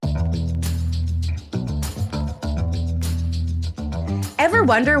Ever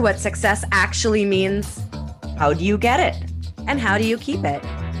wonder what success actually means? How do you get it? And how do you keep it?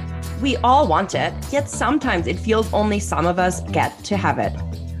 We all want it, yet sometimes it feels only some of us get to have it.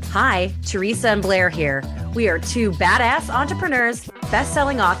 Hi, Teresa and Blair here. We are two badass entrepreneurs,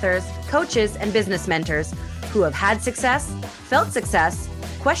 best-selling authors, coaches, and business mentors who have had success, felt success,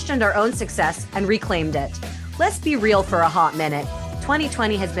 questioned our own success, and reclaimed it. Let's be real for a hot minute.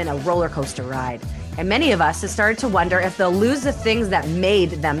 2020 has been a roller coaster ride, and many of us have started to wonder if they'll lose the things that made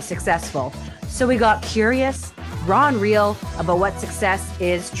them successful. So we got curious, raw and real about what success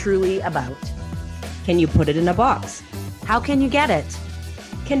is truly about. Can you put it in a box? How can you get it?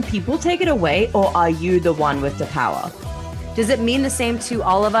 Can people take it away, or are you the one with the power? Does it mean the same to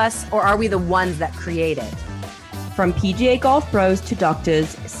all of us, or are we the ones that create it? From PGA golf pros to doctors,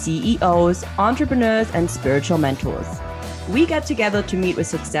 CEOs, entrepreneurs, and spiritual mentors. We get together to meet with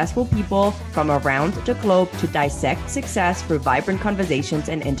successful people from around the globe to dissect success through vibrant conversations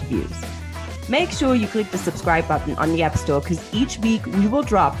and interviews. Make sure you click the subscribe button on the App Store, because each week we will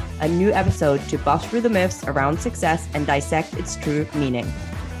drop a new episode to bust through the myths around success and dissect its true meaning.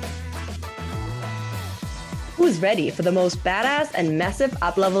 Who's ready for the most badass and massive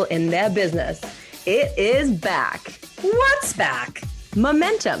up-level in their business? It is back. What's back?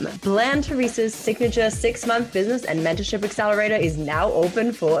 Momentum. Blair and Teresa's signature 6-month business and mentorship accelerator is now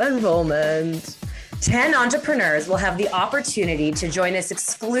open for enrollment. 10 entrepreneurs will have the opportunity to join this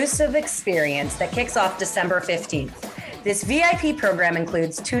exclusive experience that kicks off December 15th. This VIP program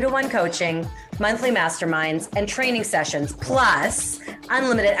includes 2-to-1 coaching, monthly masterminds, and training sessions, plus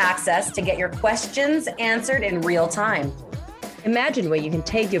unlimited access to get your questions answered in real time. Imagine where you can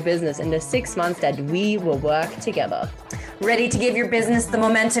take your business in the 6 months that we will work together. Ready to give your business the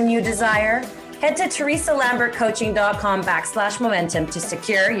momentum you desire? Head to teresalambertcoaching.com/momentum to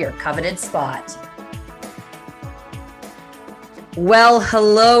secure your coveted spot. Well,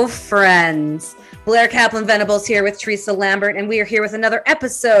 hello, friends. Blair Kaplan-Venables here with Teresa Lambert, and we are here with another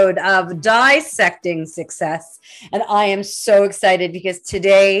episode of Dissecting Success. And I am so excited because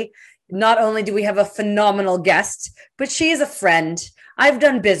today, not only do we have a phenomenal guest, but she is a friend. I've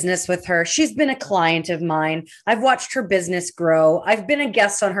done business with her. She's been a client of mine. I've watched her business grow. I've been a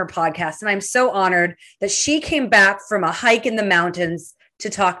guest on her podcast, and I'm so honored that she came back from a hike in the mountains to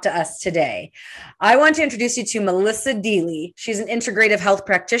talk to us today. I want to introduce you to Melissa Deely. She's an integrative health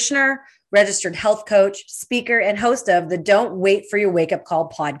practitioner, registered health coach, speaker, and host of the Don't Wait for Your Wake Up Call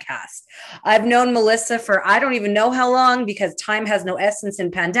podcast. I've known Melissa for I don't even know how long, because time has no essence in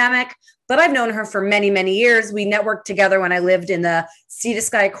pandemic, but I've known her for many, many years. We networked together when I lived in the Sea to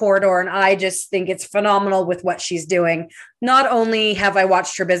Sky corridor, and I just think it's phenomenal with what she's doing. Not only have I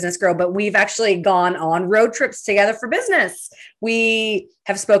watched her business grow, but we've actually gone on road trips together for business. We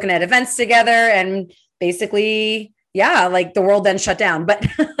have spoken at events together, and basically, like the world then shut down. But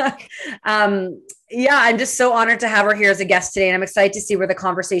I'm just so honored to have her here as a guest today, and I'm excited to see where the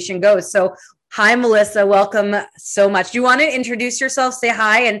conversation goes. So hi, Melissa. Welcome so much. Do you want to introduce yourself, say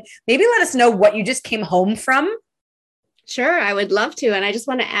hi, and maybe let us know what you just came home from? Sure, I would love to. And I just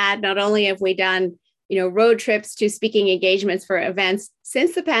want to add, not only have we done, road trips to speaking engagements for events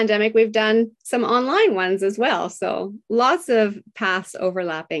since the pandemic, we've done some online ones as well. So lots of paths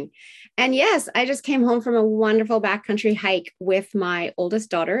overlapping. And yes, I just came home from a wonderful backcountry hike with my oldest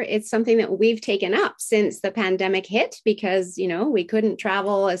daughter. It's something that we've taken up since the pandemic hit because, we couldn't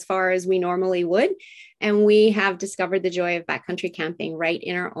travel as far as we normally would. And we have discovered the joy of backcountry camping right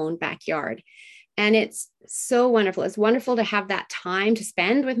in our own backyard. And it's so wonderful. It's wonderful to have that time to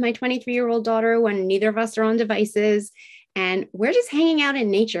spend with my 23-year-old daughter when neither of us are on devices. And we're just hanging out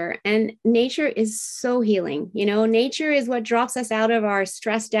in nature. And nature is so healing. Nature is what drops us out of our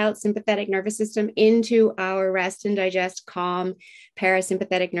stressed out sympathetic nervous system into our rest and digest, calm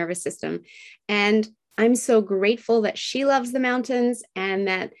parasympathetic nervous system. And I'm so grateful that she loves the mountains and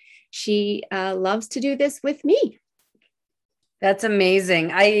that she loves to do this with me. That's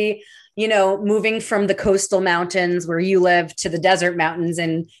amazing. Moving from the coastal mountains where you live to the desert mountains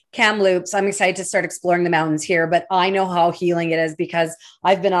in Kamloops, I'm excited to start exploring the mountains here, but I know how healing it is because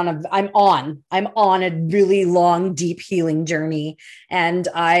I'm on a really long, deep healing journey. And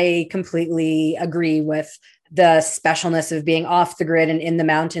I completely agree with the specialness of being off the grid and in the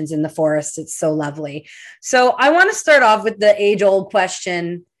mountains, in the forest. It's so lovely. So I want to start off with the age-old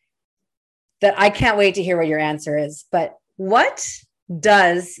question that I can't wait to hear what your answer is, but what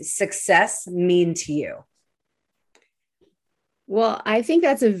does success mean to you? Well, I think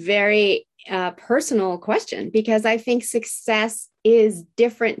that's a very personal question because I think success is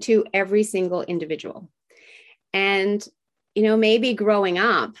different to every single individual. And, maybe growing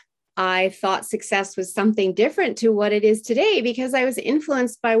up, I thought success was something different to what it is today because I was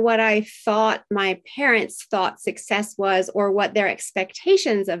influenced by what I thought my parents thought success was or what their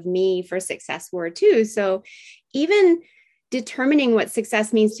expectations of me for success were too. So even determining what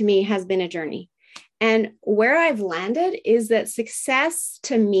success means to me has been a journey. And where I've landed is that success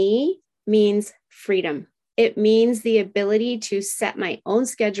to me means freedom. It means the ability to set my own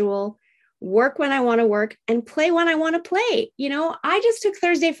schedule, work when I want to work, and play when I want to play. I just took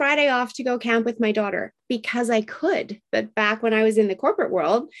Thursday, Friday off to go camp with my daughter because I could. But back when I was in the corporate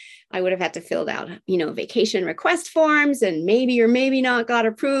world, I would have had to fill out, vacation request forms and maybe or maybe not got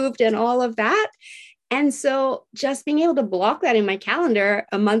approved and all of that. And so just being able to block that in my calendar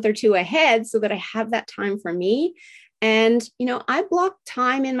a month or two ahead so that I have that time for me. And, I block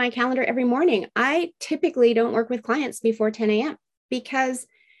time in my calendar every morning. I typically don't work with clients before 10 a.m. because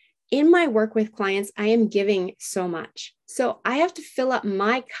in my work with clients, I am giving so much. So I have to fill up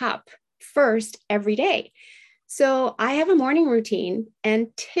my cup first every day. So I have a morning routine, and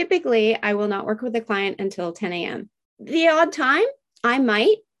typically I will not work with a client until 10 a.m. The odd time I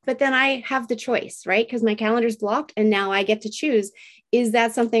might, but then I have the choice, right? Because my calendar's blocked and now I get to choose. Is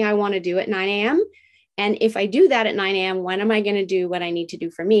that something I want to do at 9 a.m.? And if I do that at 9 a.m., when am I going to do what I need to do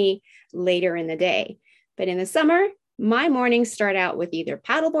for me later in the day? But in the summer, my mornings start out with either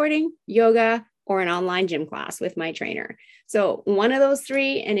paddleboarding, yoga, or an online gym class with my trainer. So one of those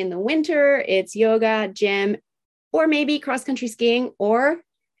three. And in the winter, it's yoga, gym, or maybe cross-country skiing, or,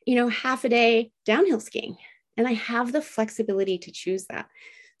 half a day downhill skiing. And I have the flexibility to choose that.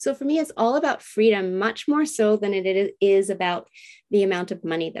 So for me, it's all about freedom, much more so than it is about the amount of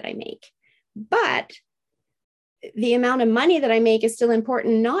money that I make. But the amount of money that I make is still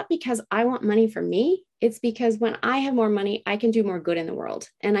important, not because I want money for me. It's because when I have more money, I can do more good in the world.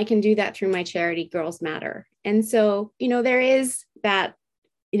 And I can do that through my charity, Girls Matter. And so, there is that,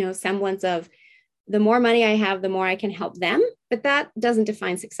 semblance of the more money I have, the more I can help them. But that doesn't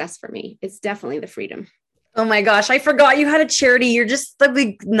define success for me. It's definitely the freedom. Oh my gosh, I forgot you had a charity. You're just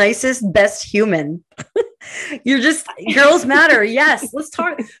the nicest, best human. You're just Girls Matter. Yes. Let's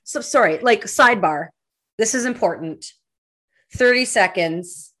talk. So sorry, sidebar. This is important. 30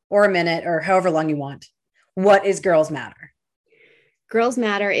 seconds or a minute or however long you want. What is Girls Matter? Girls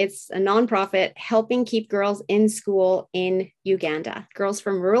Matter. It's a nonprofit helping keep girls in school in Uganda. Girls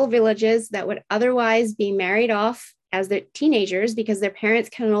from rural villages that would otherwise be married off as their teenagers because their parents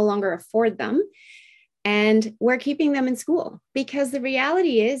can no longer afford them. And we're keeping them in school because the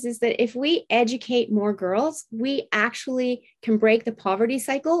reality is that if we educate more girls, we actually can break the poverty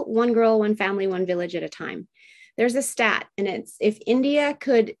cycle, one girl, one family, one village at a time. There's a stat, and it's if India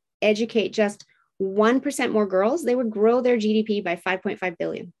could educate just 1% more girls, they would grow their GDP by 5.5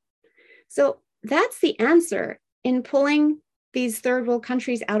 billion. So that's the answer in pulling these third world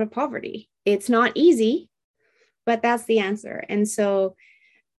countries out of poverty. It's not easy, but that's the answer. And so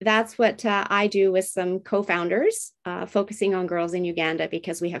that's what I do with some co-founders focusing on girls in Uganda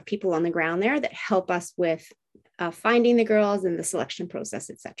because we have people on the ground there that help us with finding the girls and the selection process,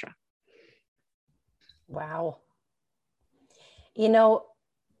 etc. Wow.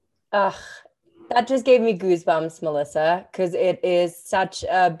 That just gave me goosebumps, Melissa, because it is such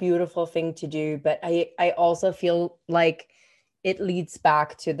a beautiful thing to do. But I also feel like it leads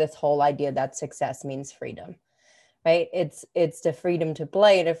back to this whole idea that success means freedom. Right? It's the freedom to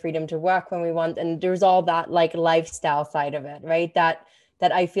play, the freedom to work when we want. And there's all that lifestyle side of it, right? That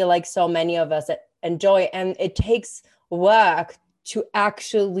I feel like so many of us enjoy. And it takes work to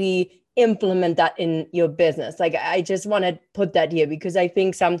actually implement that in your business. I just want to put that here because I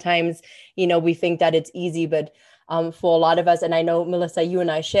think sometimes, we think that it's easy, but for a lot of us, and I know, Melissa, you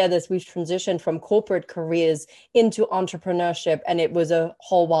and I share this, we've transitioned from corporate careers into entrepreneurship. And it was a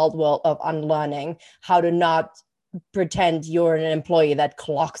whole wild world of unlearning how to not pretend you're an employee that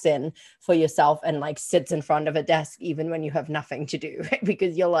clocks in for yourself and sits in front of a desk even when you have nothing to do, right?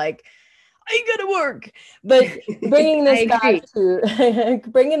 Because you're like, I gotta work. But bringing this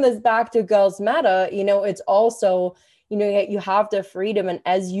back to Girls Matter, it's also, you have the freedom, and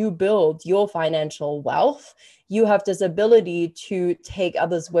as you build your financial wealth, you have this ability to take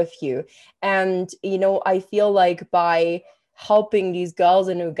others with you. And I feel like by helping these girls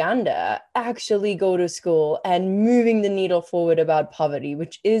in Uganda actually go to school and moving the needle forward about poverty,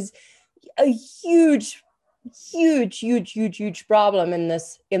 which is a huge problem in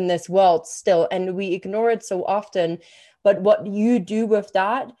this world still. And we ignore it so often. But what you do with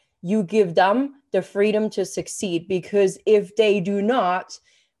that, you give them the freedom to succeed, because if they do not,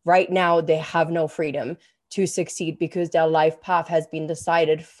 right now, they have no freedom to succeed because their life path has been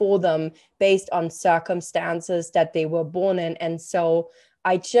decided for them based on circumstances that they were born in. And so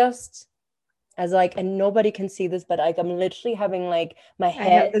I just, as like, and nobody can see this, but like I'm literally having like my I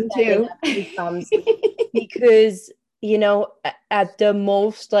hair have them standing too. up to the thumbs because, you know, at the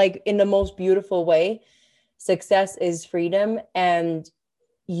most, like in the most beautiful way, success is freedom. And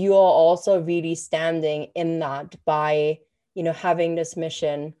you are also really standing in that by, you know, having this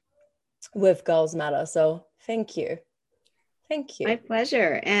mission with Girls Matter. So thank you. Thank My you.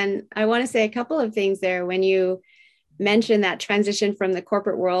 pleasure. And I want to say a couple of things there when you mentioned that transition from the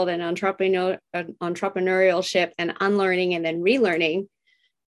corporate world and entrepreneurship and unlearning and then relearning.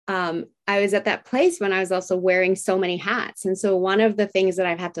 I was at that place when I was also wearing so many hats. And so one of the things that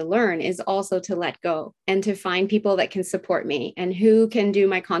I've had to learn is also to let go and to find people that can support me and who can do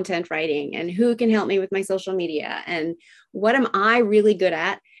my content writing and who can help me with my social media and what am I really good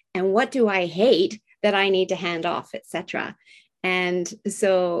at and what do I hate that I need to hand off, etc. And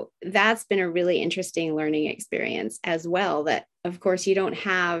so that's been a really interesting learning experience as well, that of course you don't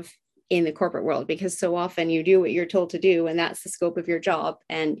have in the corporate world, because so often you do what you're told to do and that's the scope of your job,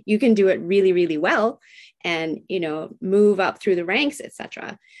 and you can do it really, really well and, you know, move up through the ranks,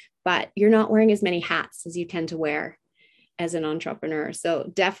 etc. But you're not wearing as many hats as you tend to wear as an entrepreneur. So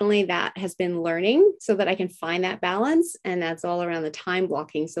definitely that has been learning so that I can find that balance, and that's all around the time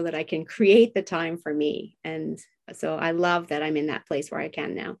blocking so that I can create the time for me. And so I love that I'm in that place where I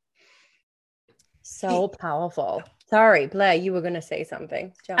can now. So powerful. Sorry, Blair, you were going to say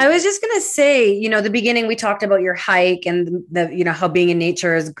something. I was just going to say, you know, the beginning we talked about your hike and you know, how being in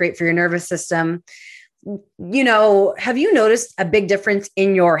nature is great for your nervous system. You know, have you noticed a big difference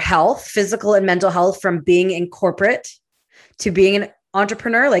in your health, physical and mental health, from being in corporate to being an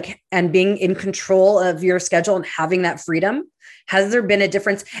entrepreneur, like, and being in control of your schedule and having that freedom? Has there been a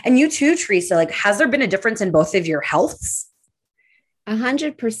difference? And you too, Teresa, like, has there been a difference in both of your healths?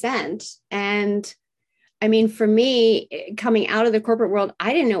 100%. And I mean, for me, coming out of the corporate world,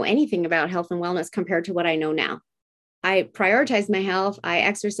 I didn't know anything about health and wellness compared to what I know now. I prioritized my health, I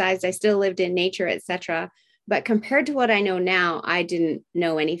exercised, I still lived in nature, etc. But compared to what I know now, I didn't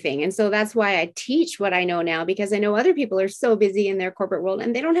know anything. And so that's why I teach what I know now, because I know other people are so busy in their corporate world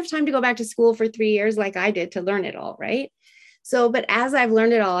and they don't have time to go back to school for 3 years like I did to learn it all, right? So, but as I've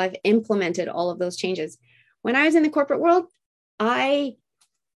learned it all, I've implemented all of those changes. When I was in the corporate world, I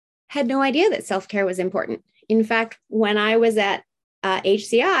had no idea that self-care was important. In fact, when I was at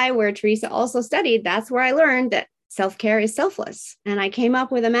HCI, where Teresa also studied, that's where I learned that self-care is selfless. And I came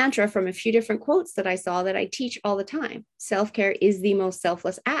up with a mantra from a few different quotes that I saw that I teach all the time. Self-care is the most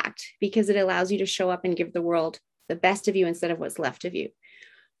selfless act because it allows you to show up and give the world the best of you instead of what's left of you.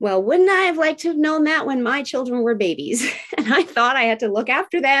 Well, wouldn't I have liked to have known that when my children were babies? And I thought I had to look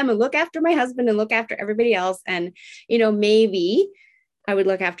after them and look after my husband and look after everybody else. And, you know, maybe I would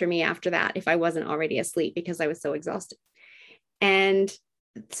look after me after that if I wasn't already asleep because I was so exhausted. And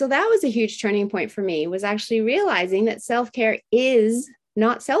so that was a huge turning point for me, was actually realizing that self-care is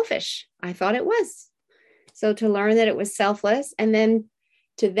not selfish. I thought it was. So to learn that it was selfless, and then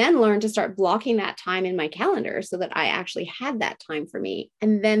to learn to start blocking that time in my calendar so that I actually had that time for me.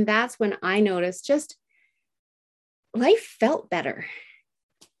 And then that's when I noticed just life felt better.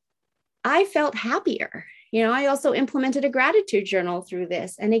 I felt happier. You know, I also implemented a gratitude journal through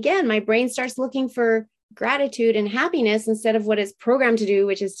this. And again, my brain starts looking for gratitude and happiness instead of what it's programmed to do,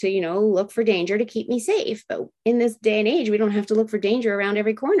 which is to, you know, look for danger to keep me safe. But in this day and age, we don't have to look for danger around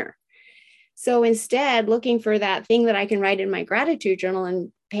every corner. So instead, looking for that thing that I can write in my gratitude journal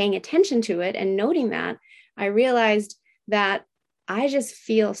and paying attention to it and noting that, I realized that I just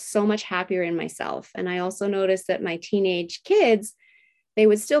feel so much happier in myself. And I also noticed that my teenage kids, they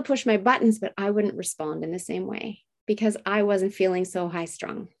would still push my buttons, but I wouldn't respond in the same way because I wasn't feeling so high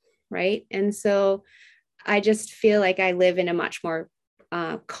strung, right? And so I just feel like I live in a much more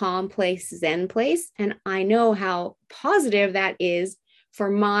calm place, Zen place. And I know how positive that is for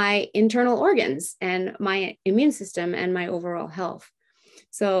my internal organs and my immune system and my overall health.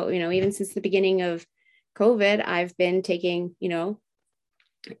 So, you know, even since the beginning of COVID, I've been taking, you know,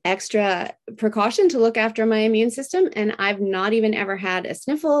 extra precaution to look after my immune system. And I've not even ever had a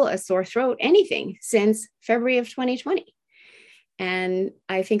sniffle, a sore throat, anything since February of 2020. And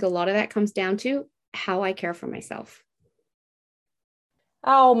I think a lot of that comes down to how I care for myself.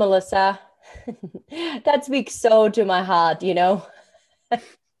 Oh, Melissa, that speaks so to my heart, you know.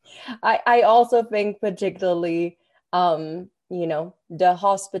 I also think particularly, you know, the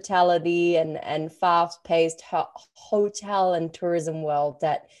hospitality and fast-paced hotel and tourism world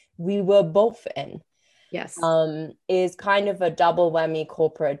that we were both in. Yes. Is kind of a double whammy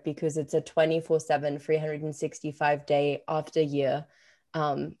corporate because it's a 24/7, 365-day after year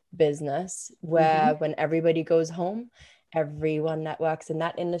business where when everybody goes home everyone that works in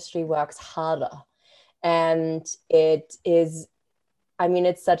that industry works harder. And it is, I mean,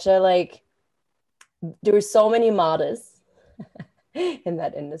 it's such a like, there are so many martyrs in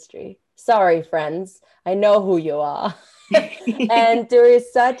that industry. Sorry, friends. I know who you are. And there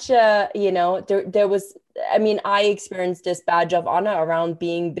is such a, there was, I mean, I experienced this badge of honor around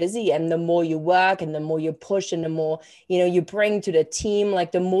being busy, and the more you work and the more you push and the more, you bring to the team,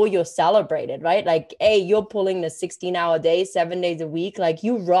 like the more you're celebrated, right? Like, hey, you're pulling the 16-hour day, 7 days a week, like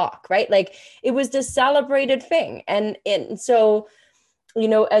you rock, right? Like it was this celebrated thing. And so,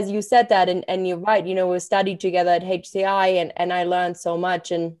 as you said that, and you're right, we studied together at HCI, and I learned so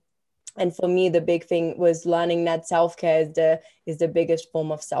much. And for me, the big thing was learning that self-care is the biggest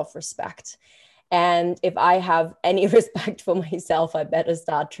form of self-respect. And if I have any respect for myself, I better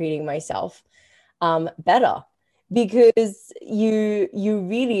start treating myself better. Because you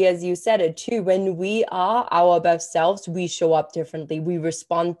really, as you said it too, when we are our best selves, we show up differently, we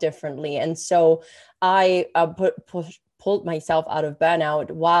respond differently. And so I pulled myself out of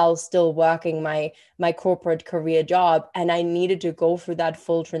burnout while still working my corporate career job. And I needed to go through that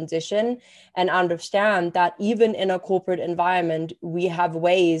full transition and understand that even in a corporate environment, we have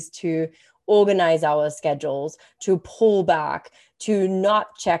ways to organize our schedules, to pull back, to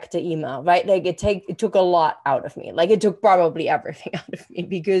not check the email, right? Like it took a lot out of me. Like it took probably everything out of me,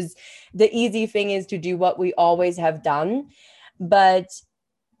 because the easy thing is to do what we always have done. But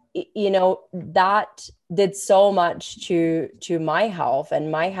that did so much to my health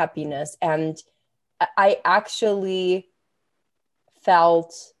and my happiness. And I actually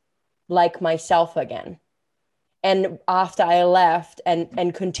felt like myself again. And after I left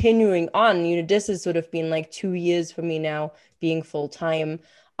and continuing on, this has sort of been like 2 years for me now, being full-time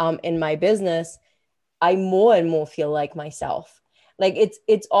in my business, I more and more feel like myself. Like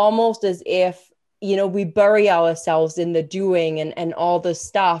it's almost as if, we bury ourselves in the doing and all the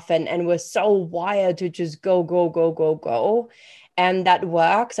stuff. And we're so wired to just go, go, go, go, go. And that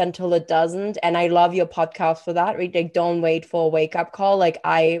works until it doesn't. And I love your podcast for that, right? Like, don't wait for a wake-up call. Like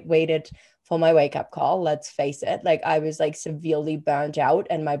I waited for my wake-up call, let's face it. Like I was like severely burnt out,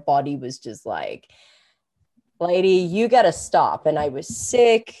 and my body was just like, lady, you got to stop. And I was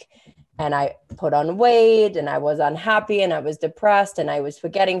sick, and I put on weight, and I was unhappy, and I was depressed, and I was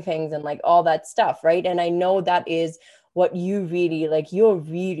forgetting things, and like all that stuff, right? And I know that is what you really, like, you're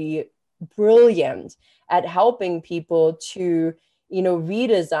really brilliant at helping people to,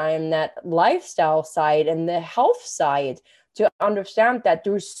 redesign that lifestyle side and the health side, to understand that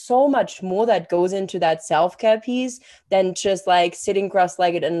there's so much more that goes into that self-care piece than just like sitting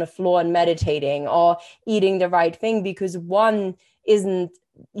cross-legged on the floor and meditating or eating the right thing, because one isn't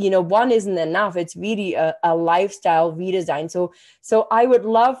enough. It's really a lifestyle redesign. So I would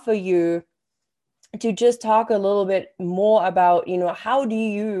love for you to just talk a little bit more about, how do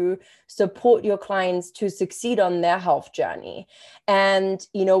you support your clients to succeed on their health journey? And,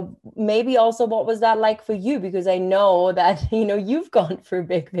 maybe also what was that like for you? Because I know that, you've gone through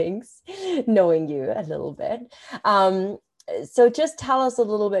big things, knowing you a little bit. So just tell us a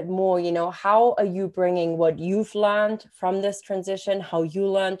little bit more, how are you bringing what you've learned from this transition, how you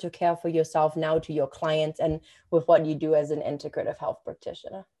learned to care for yourself now to your clients, and with what you do as an integrative health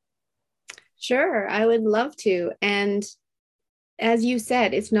practitioner? Sure, I would love to. And as you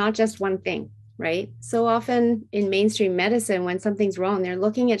said, it's not just one thing, right? So often in mainstream medicine, when something's wrong, they're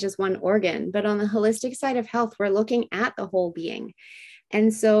looking at just one organ. But on the holistic side of health, we're looking at the whole being.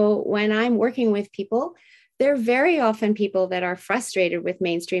 And so when I'm working with people, they're very often people that are frustrated with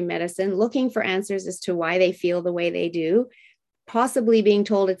mainstream medicine, looking for answers as to why they feel the way they do, possibly being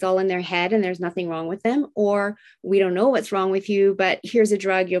told it's all in their head and there's nothing wrong with them, or we don't know what's wrong with you, but here's a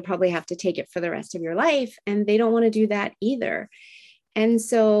drug, you'll probably have to take it for the rest of your life. And they don't want to do that either. And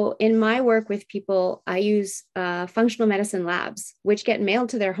so in my work with people, I use functional medicine labs, which get mailed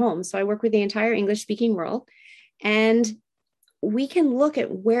to their homes. So I work with the entire English speaking world, and we can look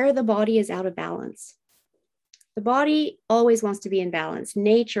at where the body is out of balance. The body always wants to be in balance.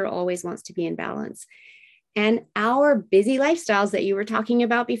 Nature always wants to be in balance. And our busy lifestyles that you were talking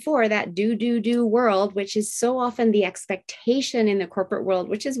about before, that do world, which is so often the expectation in the corporate world,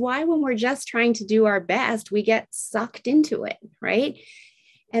 which is why when we're just trying to do our best, we get sucked into it, right?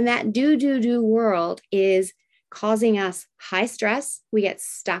 And that do world is causing us high stress. We get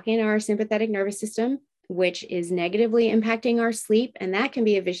stuck in our sympathetic nervous system, which is negatively impacting our sleep. And that can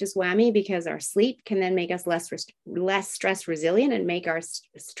be a vicious whammy, because our sleep can then make us less stress resilient and make our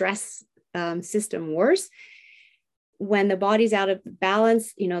stress system worse. When the body's out of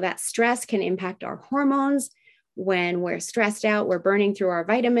balance, that stress can impact our hormones. When we're stressed out, we're burning through our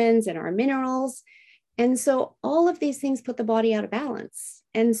vitamins and our minerals. And so all of these things put the body out of balance.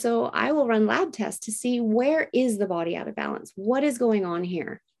 And so I will run lab tests to see, where is the body out of balance? What is going on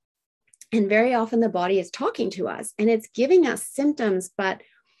here? And very often the body is talking to us and it's giving us symptoms, but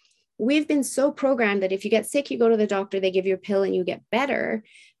we've been so programmed that if you get sick, you go to the doctor, they give you a pill and you get better,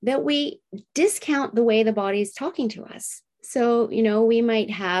 that we discount the way the body is talking to us. So, we might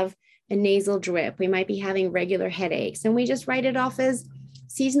have a nasal drip, we might be having regular headaches, and we just write it off as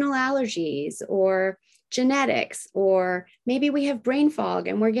seasonal allergies or genetics, or maybe we have brain fog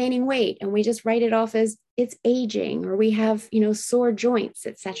and we're gaining weight and we just write it off as it's aging, or we have, sore joints,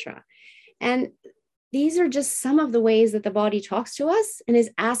 etc. And these are just some of the ways that the body talks to us and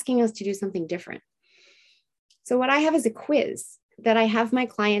is asking us to do something different. So what I have is a quiz that I have my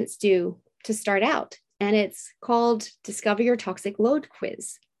clients do to start out, and it's called Discover Your Toxic Load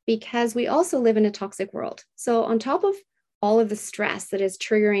Quiz, because we also live in a toxic world. So on top of all of the stress that is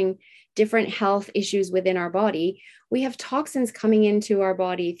triggering different health issues within our body, we have toxins coming into our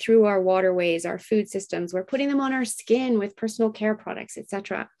body through our waterways, our food systems. We're putting them on our skin with personal care products,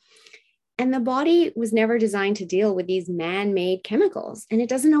 etc. And the body was never designed to deal with these man-made chemicals, and it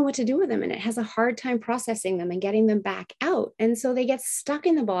doesn't know what to do with them. And it has a hard time processing them and getting them back out. And so they get stuck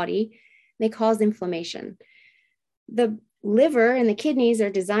in the body. They cause inflammation. The liver and the kidneys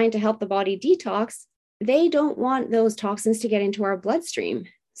are designed to help the body detox. They don't want those toxins to get into our bloodstream.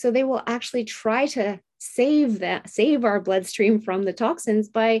 So they will actually try to save our bloodstream from the toxins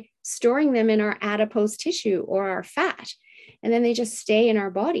by storing them in our adipose tissue or our fat. And then they just stay in our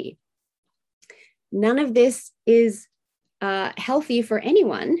body. None of this is healthy for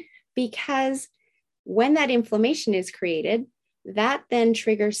anyone, because when that inflammation is created, that then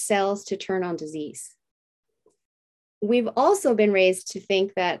triggers cells to turn on disease. We've also been raised to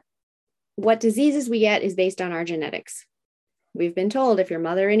think that what diseases we get is based on our genetics. We've been told if your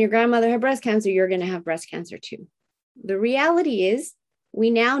mother and your grandmother have breast cancer, you're going to have breast cancer too. The reality is, we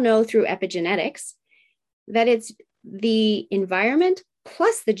now know through epigenetics that it's the environment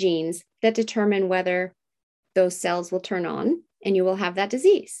plus the genes that determine whether those cells will turn on and you will have that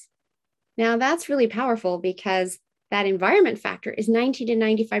disease. Now, that's really powerful, because that environment factor is 90 to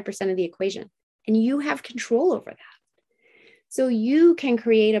 95% of the equation, and you have control over that. So you can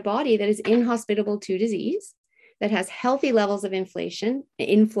create a body that is inhospitable to disease, that has healthy levels of inflammation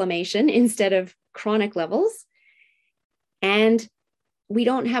instead of chronic levels, and we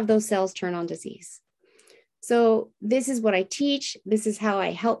don't have those cells turn on disease. So this is what I teach. This is how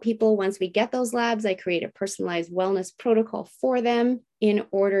I help people. Once we get those labs, I create a personalized wellness protocol for them in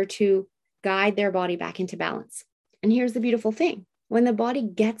order to guide their body back into balance. And here's the beautiful thing. When the body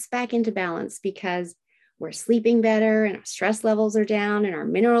gets back into balance, because we're sleeping better and our stress levels are down and our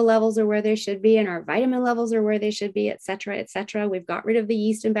mineral levels are where they should be and our vitamin levels are where they should be, et cetera, we've got rid of the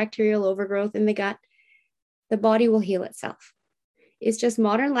yeast and bacterial overgrowth in the gut, the body will heal itself. It's just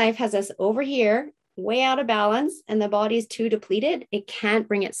modern life has us over here, way out of balance, and the body's too depleted. It can't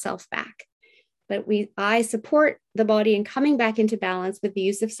bring itself back. But I support the body in coming back into balance with the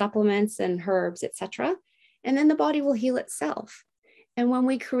use of supplements and herbs, et cetera. And then the body will heal itself. And when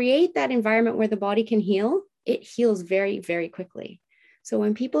we create that environment where the body can heal, it heals very, very quickly. So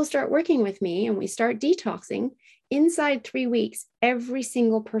when people start working with me and we start detoxing, inside 3 weeks, every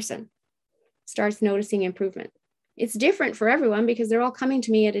single person starts noticing improvement. It's different for everyone because they're all coming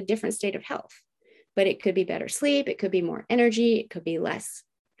to me at a different state of health. But it could be better sleep, it could be more energy, it could be less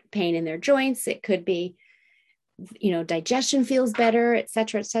pain in their joints, it could be, digestion feels better, et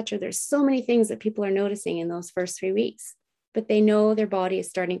cetera, et cetera. There's so many things that people are noticing in those first 3 weeks, but they know their body is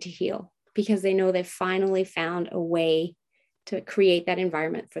starting to heal because they know they've finally found a way to create that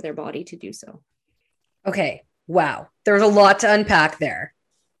environment for their body to do so. Okay. Wow. There's a lot to unpack there.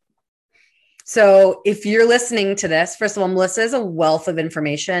 So if you're listening to this, first of all, Melissa is a wealth of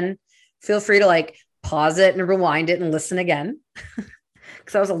information. Feel free to pause it and rewind it and listen again,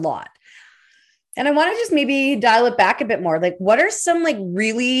 because that was a lot. And I want to just maybe dial it back a bit more. What are some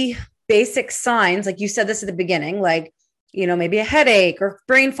really basic signs? Like you said this at the beginning, maybe a headache or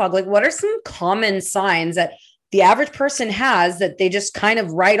brain fog. What are some common signs that the average person has that they just kind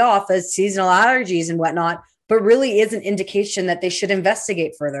of write off as seasonal allergies and whatnot, but really is an indication that they should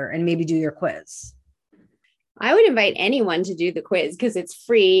investigate further and maybe do your quiz? I would invite anyone to do the quiz because it's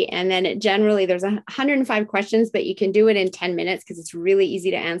free. And then there's 105 questions, but you can do it in 10 minutes because it's really easy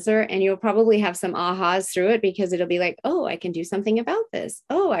to answer. And you'll probably have some ahas through it because it'll be like, oh, I can do something about this.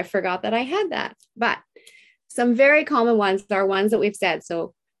 Oh, I forgot that I had that. But some very common ones are ones that we've said.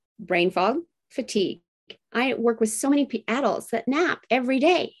 So brain fog, fatigue. I work with so many adults that nap every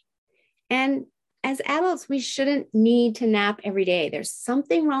day. And as adults, we shouldn't need to nap every day. There's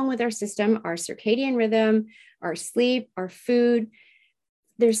something wrong with our system, our circadian rhythm, our sleep, our food.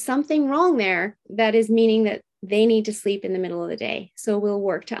 There's something wrong there that is meaning that they need to sleep in the middle of the day. So we'll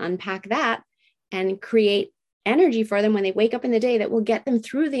work to unpack that and create energy for them when they wake up in the day that will get them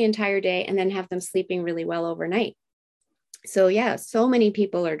through the entire day and then have them sleeping really well overnight. So yeah, so many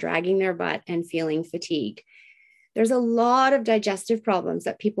people are dragging their butt and feeling fatigue. There's a lot of digestive problems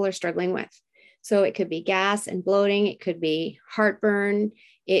that people are struggling with. So it could be gas and bloating, it could be heartburn,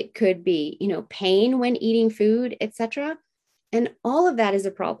 it could be, pain when eating food, etc. And all of that is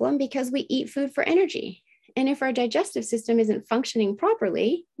a problem because we eat food for energy. And if our digestive system isn't functioning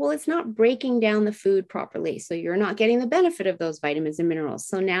properly, well, it's not breaking down the food properly. So you're not getting the benefit of those vitamins and minerals.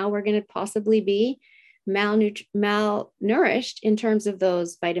 So now we're going to possibly be malnourished in terms of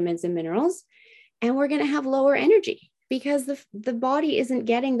those vitamins and minerals. And we're going to have lower energy because the body isn't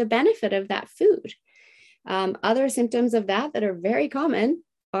getting the benefit of that food. Other symptoms of that are very common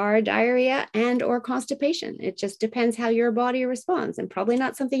are diarrhea and or constipation. It just depends how your body responds, and probably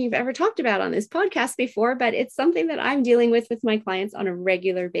not something you've ever talked about on this podcast before, but it's something that I'm dealing with my clients on a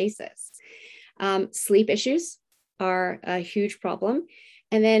regular basis. Sleep issues are a huge problem.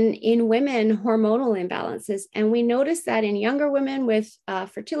 And then in women, hormonal imbalances. And we notice that in younger women with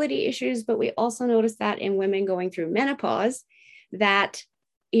fertility issues, but we also notice that in women going through menopause that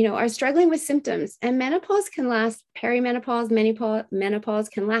are struggling with symptoms. And menopause can last, perimenopause, menopause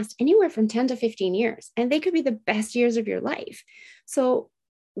can last anywhere from 10 to 15 years. And they could be the best years of your life. So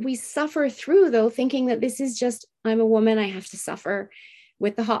we suffer through, though, thinking that this is just, I'm a woman, I have to suffer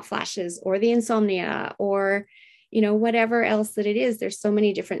with the hot flashes or the insomnia or, whatever else that it is. There's so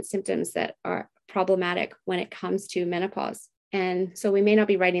many different symptoms that are problematic when it comes to menopause. And so we may not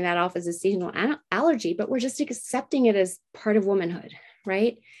be writing that off as a seasonal allergy, but we're just accepting it as part of womanhood,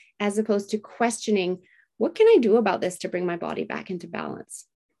 right? As opposed to questioning, what can I do about this to bring my body back into balance?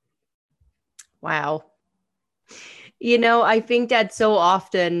 Wow. I think that so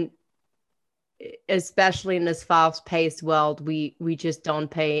often, especially in this fast-paced world, we just don't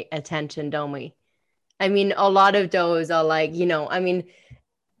pay attention, don't we? I mean, a lot of those are like, I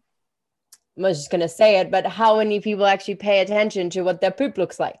was just going to say it, but how many people actually pay attention to what their poop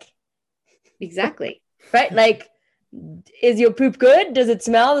looks like? Exactly. Right? Like, is your poop good? Does it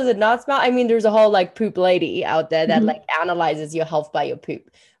smell? Does it not smell? I mean, there's a whole like poop lady out there that like analyzes your health by your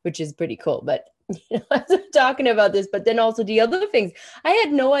poop, which is pretty cool. But I'm talking about this, but then also the other things. I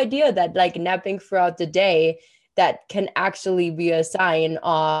had no idea that like napping throughout the day, that can actually be a sign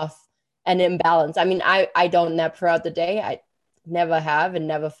of an imbalance. I mean, I don't nap throughout the day. I never have and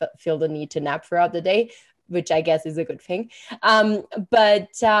never feel the need to nap throughout the day, which I guess is a good thing. But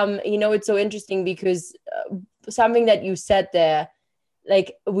it's so interesting because something that you said there,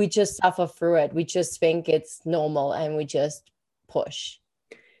 like we just suffer through it. We just think it's normal and we just push.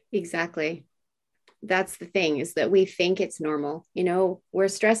 Exactly. That's the thing, is that we think it's normal. We're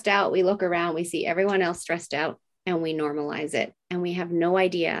stressed out. We look around, we see everyone else stressed out and we normalize it. And we have no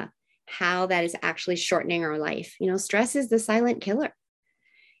idea how that is actually shortening our life. Stress is the silent killer.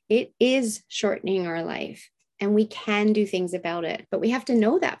 It is shortening our life and we can do things about it, but we have to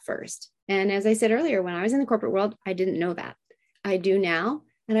know that first. And as I said earlier, when I was in the corporate world, I didn't know that. I do now.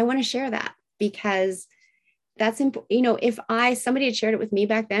 And I want to share that because that's important. If somebody had shared it with me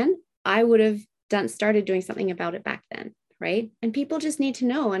back then, I would have started doing something about it back then. Right. And people just need to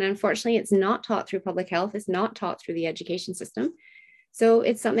know. And unfortunately, it's not taught through public health. It's not taught through the education system. So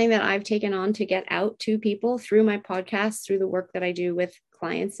it's something that I've taken on to get out to people through my podcast, through the work that I do with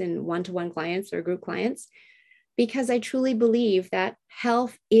clients and one-to-one clients or group clients, because I truly believe that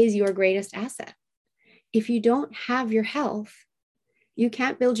health is your greatest asset. If you don't have your health, you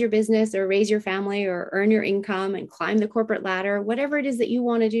can't build your business or raise your family or earn your income and climb the corporate ladder, whatever it is that you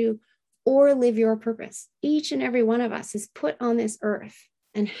want to do, or live your purpose. Each and every one of us is put on this earth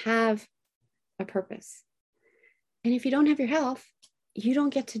and have a purpose. And if you don't have your health, you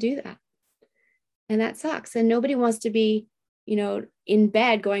don't get to do that. And that sucks. And nobody wants to be, in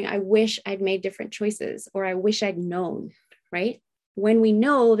bed going, I wish I'd made different choices, or I wish I'd known, right? When we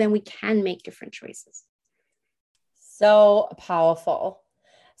know, then we can make different choices. So powerful.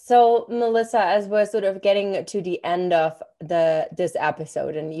 So Melissa, as we're sort of getting to the end of this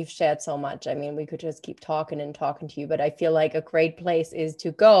episode, and you've shared so much, I mean, we could just keep talking to you, but I feel like a great place is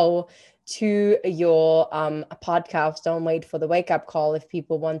to go to your podcast, Don't Wait for the Wake Up Call, if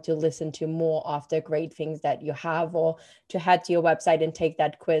people want to listen to more of the great things that you have, or to head to your website and take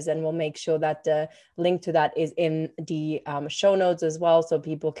that quiz. And we'll make sure that the link to that is in the show notes as well, so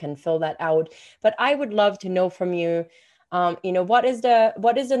people can fill that out. But I would love to know from you, what is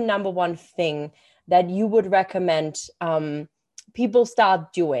the number one thing that you would recommend people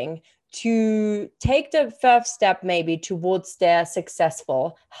start doing to take the first step maybe towards their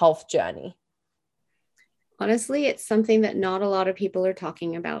successful health journey? Honestly, it's something that not a lot of people are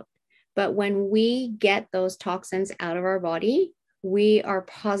talking about. But when we get those toxins out of our body, we are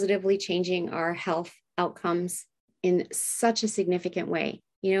positively changing our health outcomes in such a significant way.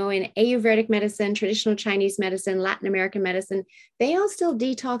 You know, in Ayurvedic medicine, traditional Chinese medicine, Latin American medicine, they all still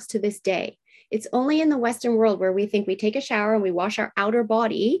detox to this day. It's only in the Western world where we think we take a shower and we wash our outer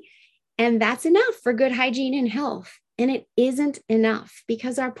body, and that's enough for good hygiene and health. And it isn't enough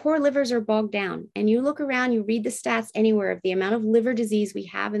because our poor livers are bogged down. And you look around, you read the stats anywhere of the amount of liver disease we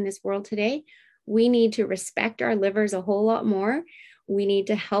have in this world today. We need to respect our livers a whole lot more. We need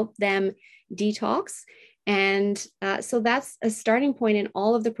to help them detox. And so that's a starting point in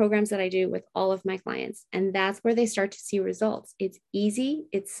all of the programs that I do with all of my clients. And that's where they start to see results. It's easy,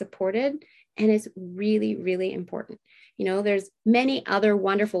 it's supported, and it's really, really important. You know, there's many other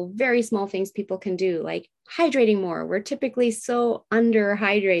wonderful, very small things people can do, like hydrating more. We're typically so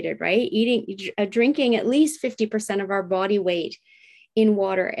underhydrated, right? Drinking at least 50% of our body weight in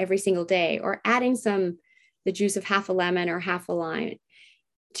water every single day, or adding the juice of half a lemon or half a lime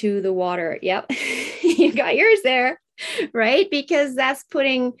to the water. Yep. You got yours there, right? Because that's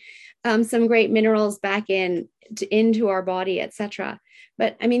putting some great minerals back into our body, etc.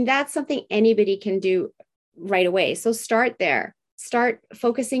 But I mean, that's something anybody can do right away. So start there. Start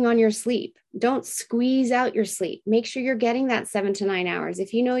focusing on your sleep. Don't squeeze out your sleep. Make sure you're getting that 7 to 9 hours.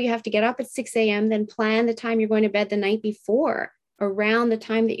 If you know you have to get up at 6 a.m., then plan the time you're going to bed the night before, around the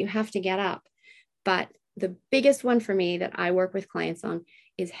time that you have to get up. But the biggest one for me that I work with clients on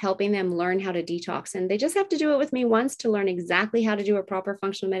is helping them learn how to detox. And they just have to do it with me once to learn exactly how to do a proper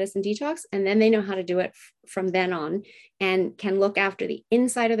functional medicine detox. And then they know how to do it from then on, and can look after the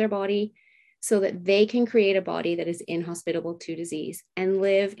inside of their body so that they can create a body that is inhospitable to disease and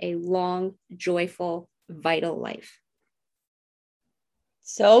live a long, joyful, vital life.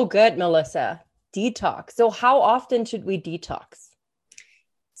 So good, Melissa. Detox. So how often should we detox?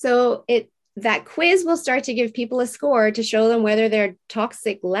 So that quiz will start to give people a score to show them whether their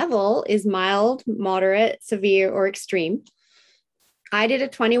toxic level is mild, moderate, severe, or extreme. I did a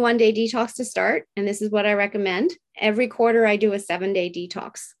 21-day detox to start, and this is what I recommend. Every quarter, I do a 7-day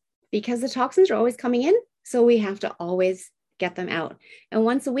detox because the toxins are always coming in, so we have to always get them out. And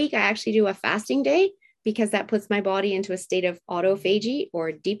once a week, I actually do a fasting day because that puts my body into a state of autophagy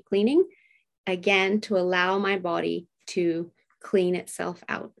or deep cleaning, again, to allow my body to clean itself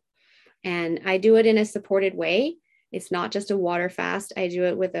out. And I do it in a supported way. It's not just a water fast. I do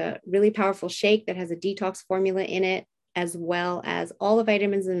it with a really powerful shake that has a detox formula in it, as well as all the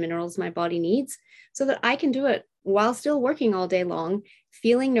vitamins and minerals my body needs, so that I can do it while still working all day long,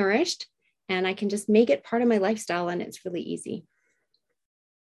 feeling nourished, and I can just make it part of my lifestyle, and it's really easy.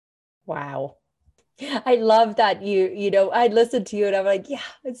 Wow. I love that I listened to you and I'm like, yeah,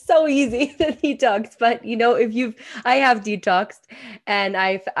 it's so easy to detox. But I have detoxed, and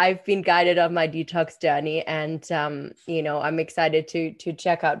I've been guided on my detox journey, and I'm excited to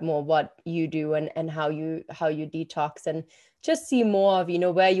check out more what you do and how you detox, and just see more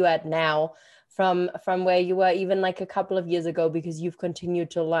of where you're at now from where you were even like a couple of years ago, because you've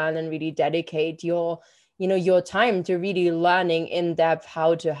continued to learn and really dedicate your time to really learning in depth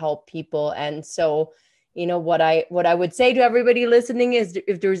how to help people. And so, what I would say to everybody listening is,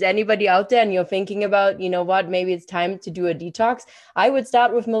 if there's anybody out there and you're thinking about, maybe it's time to do a detox, I would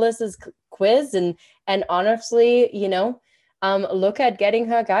start with Melissa's quiz and honestly, look at getting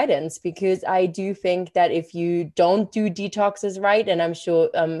her guidance, because I do think that if you don't do detoxes right, and I'm sure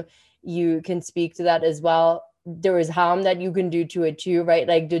you can speak to that as well, there is harm that you can do to it too, right?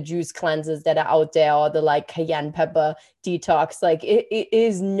 Like the juice cleanses that are out there, or the like cayenne pepper detox, like it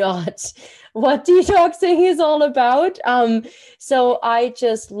is not what detoxing is all about. So I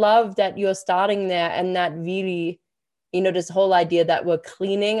just love that you're starting there, and that really, this whole idea that we're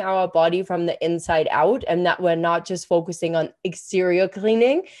cleaning our body from the inside out, and that we're not just focusing on exterior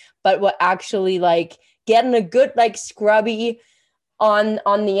cleaning, but we're actually like getting a good like scrubby on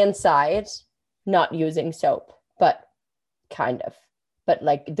the inside. Not using soap, but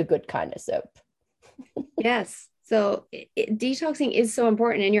like the good kind of soap. Yes. So detoxing is so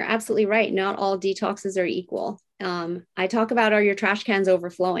important, and you're absolutely right. Not all detoxes are equal. I talk about, are your trash cans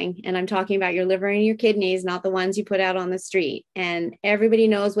overflowing? And I'm talking about your liver and your kidneys, not the ones you put out on the street. And everybody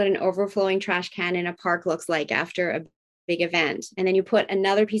knows what an overflowing trash can in a park looks like after a big event. And then you put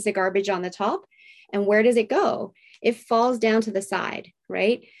another piece of garbage on the top, and where does it go? It falls down to the side,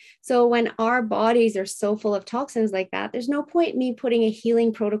 right? So when our bodies are so full of toxins like that, there's no point in me putting a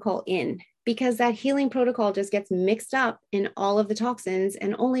healing protocol in, because that healing protocol just gets mixed up in all of the toxins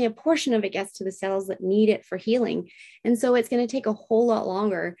and only a portion of it gets to the cells that need it for healing. And so it's going to take a whole lot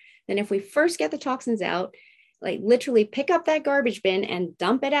longer than if we first get the toxins out, like literally pick up that garbage bin and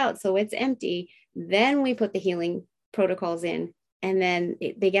dump it out so it's empty. Then we put the healing protocols in, and then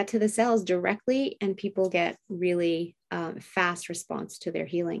they get to the cells directly, and people get really fast response to their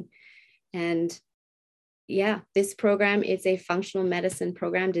healing. And yeah, this program is a functional medicine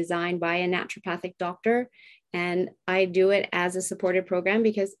program designed by a naturopathic doctor. And I do it as a supported program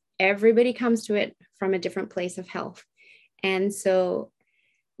because everybody comes to it from a different place of health. And so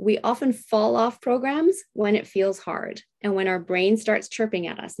we often fall off programs when it feels hard and when our brain starts chirping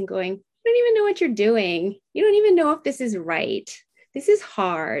at us and going, you don't even know what you're doing. You don't even know if this is right. This is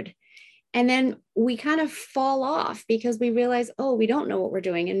hard. And then we kind of fall off because we realize, oh, we don't know what we're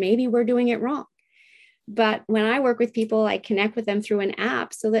doing and maybe we're doing it wrong. But when I work with people, I connect with them through an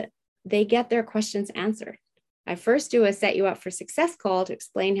app so that they get their questions answered. I first do a set you up for success call to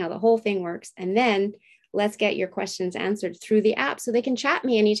explain how the whole thing works. And then let's get your questions answered through the app so they can chat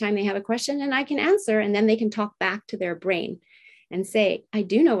me anytime they have a question and I can answer. And then they can talk back to their brain and say, I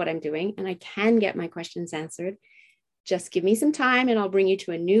do know what I'm doing and I can get my questions answered. Just give me some time and I'll bring you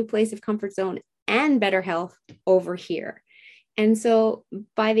to a new place of comfort zone and better health over here. And so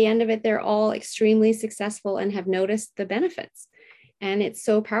by the end of it, they're all extremely successful and have noticed the benefits. And it's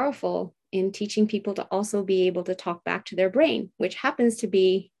so powerful in teaching people to also be able to talk back to their brain, which happens to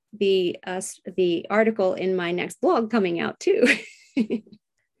be the article in my next blog coming out too.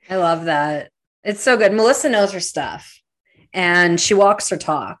 I love that. It's so good. Melissa knows her stuff, and she walks her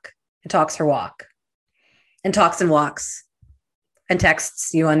talk and talks her walk and talks and walks and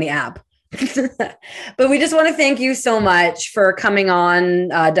texts you on the app. But we just want to thank you so much for coming on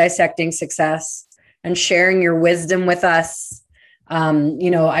Dissecting Success and sharing your wisdom with us.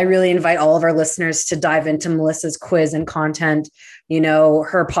 I really invite all of our listeners to dive into Melissa's quiz and content.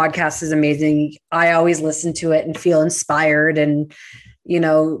 Her podcast is amazing. I always listen to it and feel inspired. And,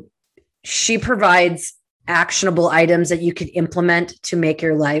 she provides actionable items that you could implement to make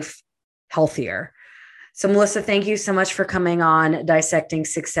your life healthier. So Melissa, thank you so much for coming on Dissecting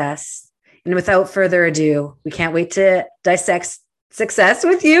Success. And without further ado, we can't wait to dissect success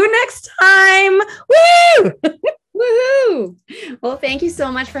with you next time. Woo! Woohoo! Well, thank you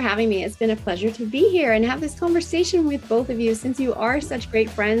so much for having me. It's been a pleasure to be here and have this conversation with both of you since you are such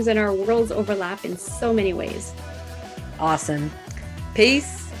great friends and our worlds overlap in so many ways. Awesome.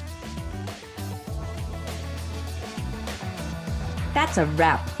 Peace. That's a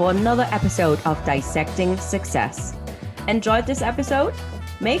wrap for another episode of Dissecting Success. Enjoyed this episode?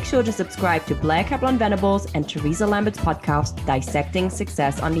 Make sure to subscribe to Blair Kaplan Venables and Teresa Lambert's podcast, Dissecting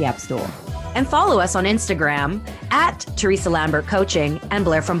Success, on the App Store. And follow us on Instagram at Teresa Lambert Coaching and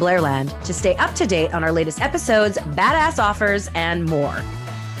Blair from Blairland to stay up to date on our latest episodes, badass offers, and more.